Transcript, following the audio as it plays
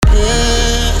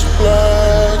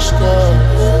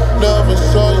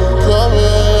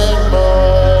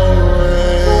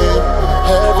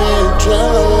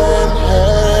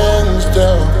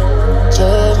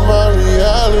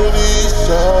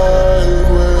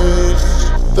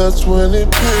That's when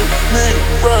it hit me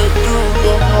right through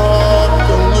the heart.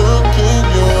 The look in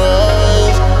your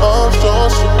eyes, I'm so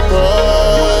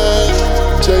surprised.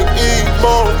 Take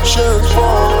emotions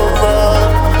for a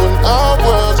ride. When our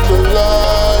worlds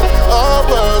collide, our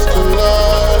worlds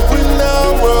collide. When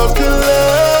our worlds collide.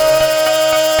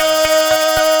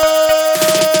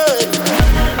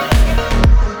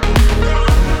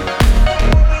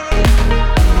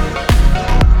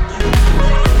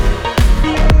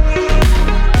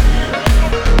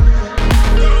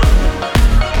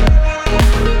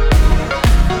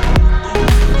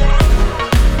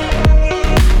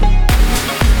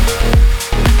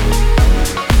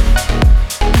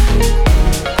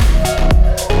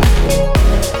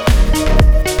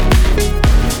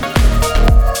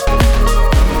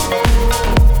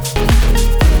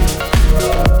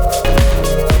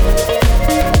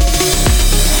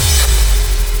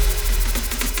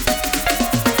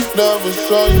 Never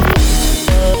saw you